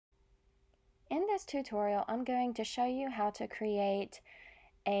this tutorial, I'm going to show you how to create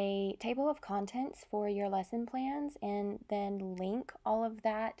a table of contents for your lesson plans and then link all of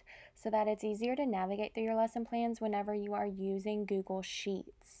that so that it's easier to navigate through your lesson plans whenever you are using Google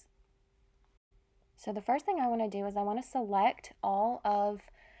Sheets. So the first thing I want to do is I want to select all of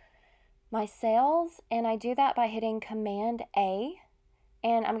my cells, and I do that by hitting Command A,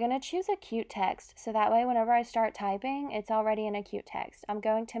 and I'm going to choose a cute text so that way whenever I start typing, it's already in a cute text. I'm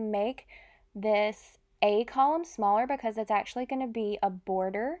going to make this A column smaller because it's actually going to be a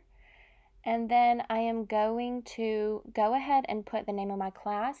border. And then I am going to go ahead and put the name of my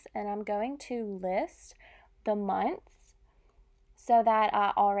class, and I'm going to list the months so that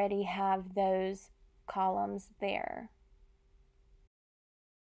I already have those columns there.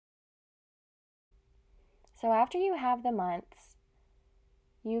 So after you have the months,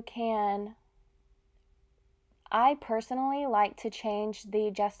 I personally like to change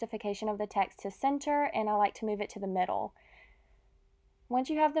the justification of the text to center, and I like to move it to the middle. Once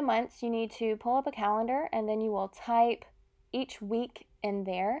you have the months, you need to pull up a calendar and then you will type each week in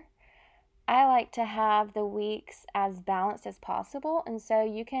there. I like to have the weeks as balanced as possible, and so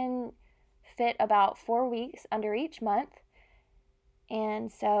you can fit about 4 weeks under each month,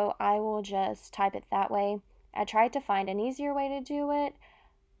 and so I will just type it that way. I tried to find an easier way to do it,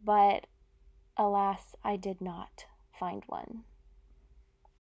 but alas, I did not find one.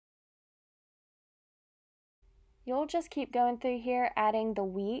 You'll just keep going through here, adding the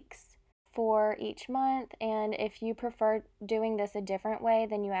weeks for each month, and if you prefer doing this a different way,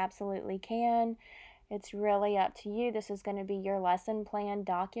 then you absolutely can. It's really up to you. This is going to be your lesson plan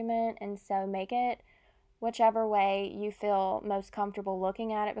document, and so make it whichever way you feel most comfortable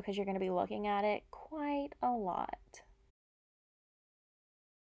looking at it, because you're going to be looking at it quite a lot.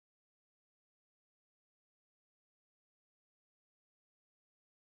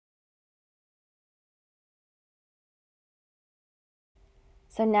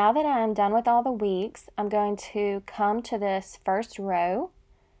 So now that I'm done with all the weeks, I'm going to come to this first row,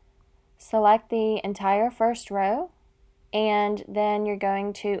 select the entire first row, and then you're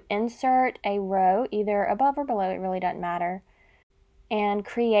going to insert a row either above or below, it really doesn't matter, and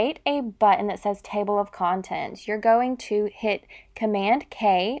create a button that says Table of Contents. You're going to hit Command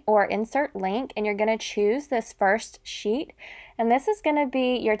K or Insert Link, and you're going to choose this first sheet, and this is going to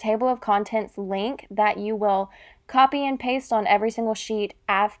be your Table of Contents link that you will copy and paste on every single sheet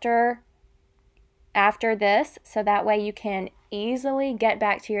after this, so that way you can easily get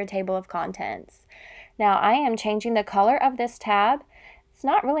back to your table of contents. Now I am changing the color of this tab. It's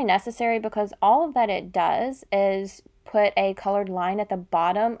not really necessary because all of that it does is put a colored line at the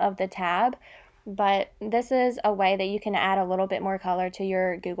bottom of the tab, but this is a way that you can add a little bit more color to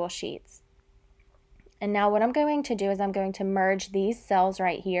your Google Sheets. And now what I'm going to do is I'm going to merge these cells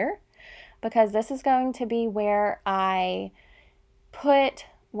right here, because this is going to be where I put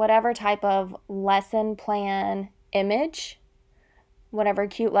whatever type of lesson plan image, whatever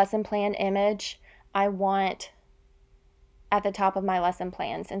cute lesson plan image I want at the top of my lesson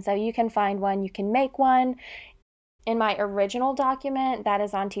plans. And so you can find one, you can make one. In my original document that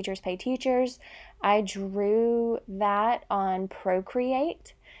is on Teachers Pay Teachers, I drew that on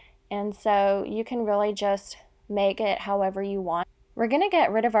Procreate, and so you can really just make it however you want. We're going to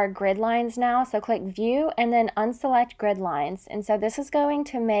get rid of our grid lines now, so click View and then unselect grid lines. And so this is going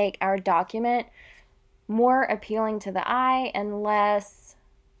to make our document more appealing to the eye and less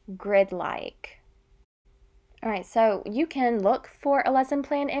grid-like. Alright, so you can look for a lesson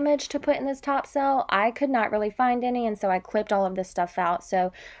plan image to put in this top cell. I could not really find any, and so I clipped all of this stuff out.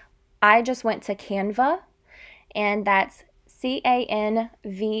 So I just went to Canva, and that's canva.com,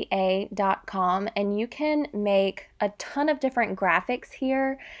 and you can make a ton of different graphics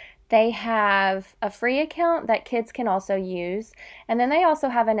here. They have a free account that kids can also use, and then they also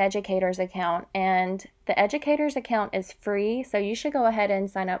have an educator's account, and the educator's account is free, so you should go ahead and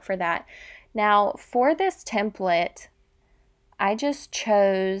sign up for that. Now for this template, I just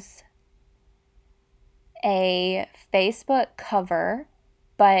chose a Facebook cover,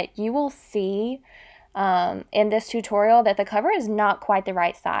 but you will see in this tutorial that the cover is not quite the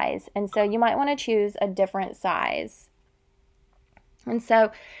right size, and so you might want to choose a different size. And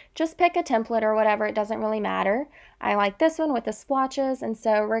so just pick a template or whatever, it doesn't really matter. I like this one with the splotches, and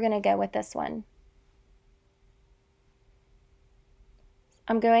so we're going to go with this one.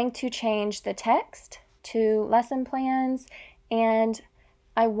 I'm going to change the text to lesson plans, and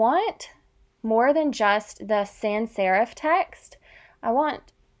I want more than just the sans serif text. I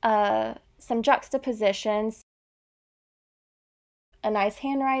want some juxtapositions. a nice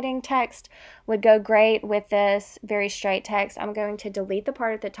handwriting text would go great with this very straight text. I'm going to delete the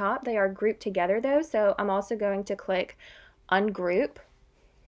part at the top. They are grouped together though, so I'm also going to click ungroup.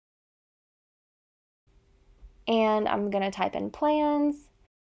 And I'm going to type in plans.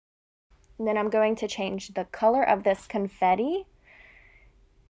 And then I'm going to change the color of this confetti.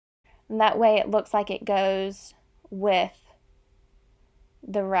 And that way it looks like it goes with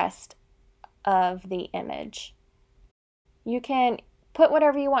the rest of the image. You can put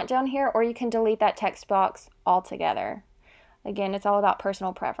whatever you want down here, or you can delete that text box altogether. Again, it's all about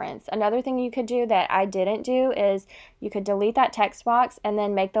personal preference. Another thing you could do that I didn't do is you could delete that text box and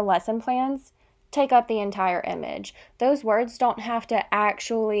then make the lesson plans take up the entire image. Those words don't have to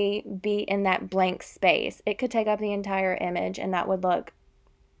actually be in that blank space. It could take up the entire image and that would look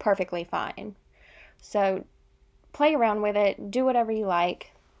perfectly fine. So play around with it, do whatever you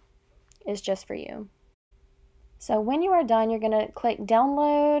like. It's just for you. So when you are done, you're going to click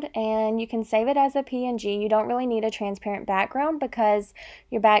download and you can save it as a PNG. You don't really need a transparent background because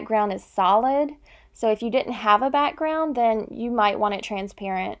your background is solid. So if you didn't have a background, then you might want it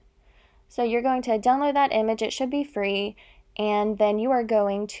transparent. So you're going to download that image. It should be free. And then you are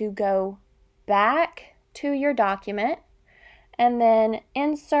going to go back to your document and then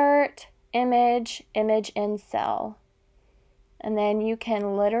insert image, image in cell. And then you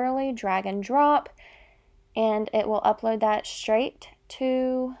can literally drag and drop and it will upload that straight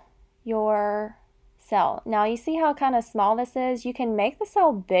to your cell. Now you see how kind of small this is? You can make the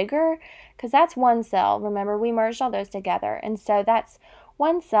cell bigger because that's one cell. Remember, we merged all those together. And so that's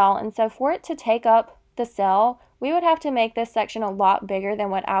one cell. And so for it to take up the cell, we would have to make this section a lot bigger than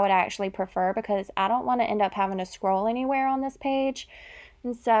what I would actually prefer because I don't want to end up having to scroll anywhere on this page.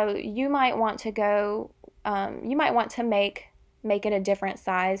 And so you might want to go, you might want to make it a different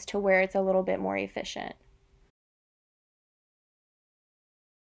size to where it's a little bit more efficient.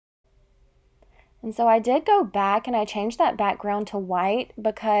 And so I did go back and I changed that background to white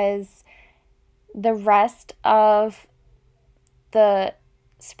because the rest of the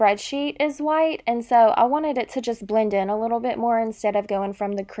spreadsheet is white, and so I wanted it to just blend in a little bit more instead of going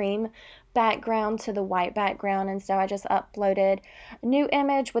from the cream background to the white background. And so I just uploaded a new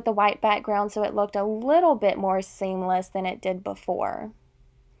image with the white background so it looked a little bit more seamless than it did before.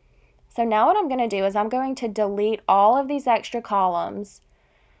 So now what I'm going to do is I'm going to delete all of these extra columns.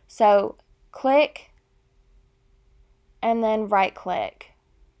 So click and then right click.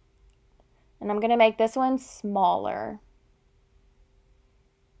 And I'm going to make this one smaller.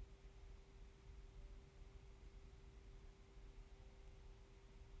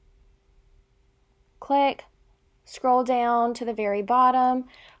 Click, scroll down to the very bottom,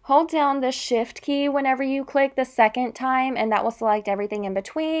 hold down the shift key whenever you click the second time and that will select everything in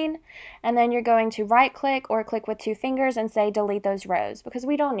between. And then you're going to right click or click with two fingers and say delete those rows because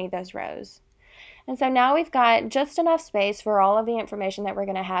we don't need those rows. And so now we've got just enough space for all of the information that we're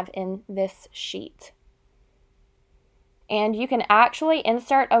going to have in this sheet. And you can actually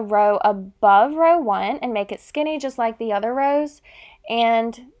insert a row above row 1 and make it skinny just like the other rows.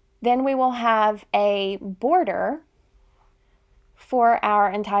 And then we will have a border for our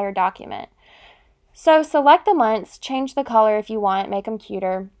entire document. So select the months, change the color if you want, make them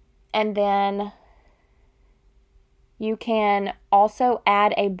cuter, and then you can also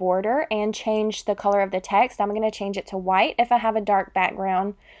add a border and change the color of the text. I'm going to change it to white if I have a dark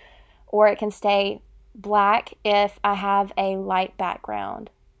background, or it can stay black if I have a light background.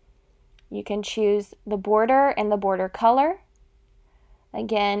 You can choose the border and the border color.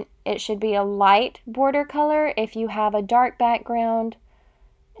 Again, it should be a light border color if you have a dark background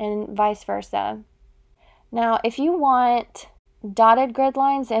and vice versa. Now, if you want dotted grid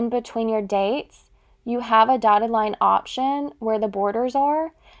lines in between your dates, you have a dotted line option where the borders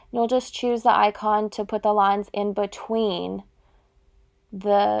are. You'll just choose the icon to put the lines in between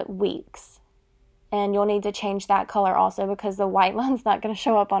the weeks. And you'll need to change that color also because the white line's not going to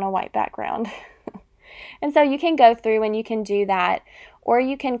show up on a white background. And so you can go through and you can do that. Or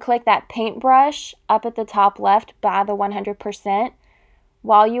you can click that paintbrush up at the top left by the 100%.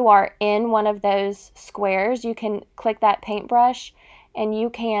 While you are in one of those squares, you can click that paintbrush and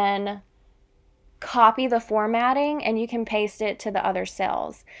you can copy the formatting and you can paste it to the other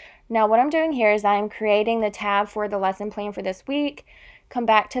cells. Now what I'm doing here is I'm creating the tab for the lesson plan for this week. Come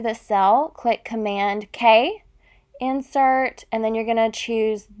back to the cell, click Command K, insert, and then you're going to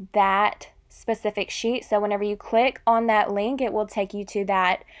choose that specific sheet. So whenever you click on that link, it will take you to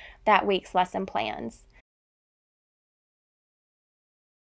that week's lesson plans.